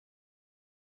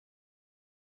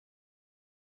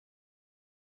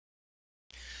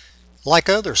Like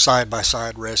other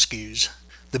side-by-side rescues,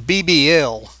 the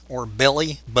BBL, or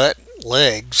belly, butt,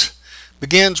 legs,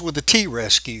 begins with the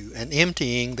T-rescue and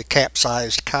emptying the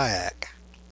capsized kayak.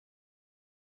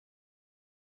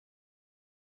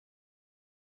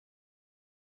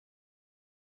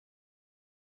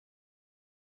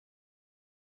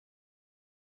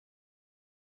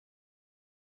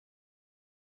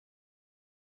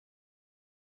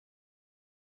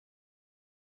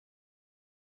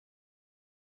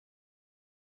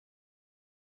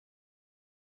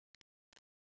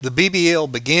 The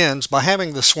BBL begins by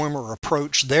having the swimmer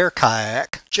approach their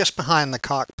kayak just behind the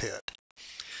cockpit.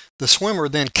 The swimmer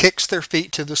then kicks their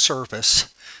feet to the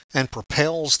surface and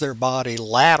propels their body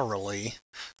laterally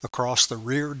across the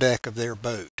rear deck of their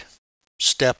boat.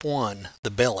 Step 1, the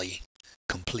belly,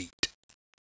 complete.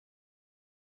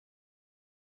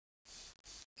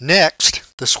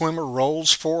 Next, the swimmer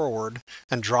rolls forward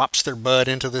and drops their butt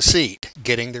into the seat,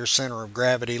 getting their center of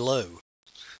gravity low.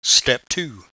 Step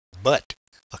 2, butt,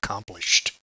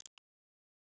 accomplished.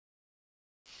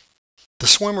 The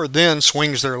swimmer then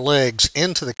swings their legs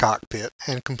into the cockpit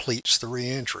and completes the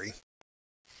reentry.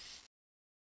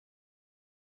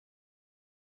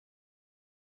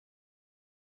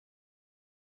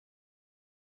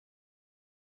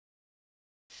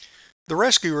 The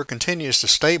rescuer continues to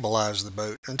stabilize the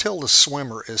boat until the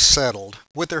swimmer is settled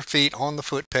with their feet on the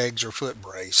foot pegs or foot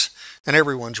brace and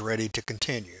everyone's ready to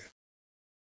continue.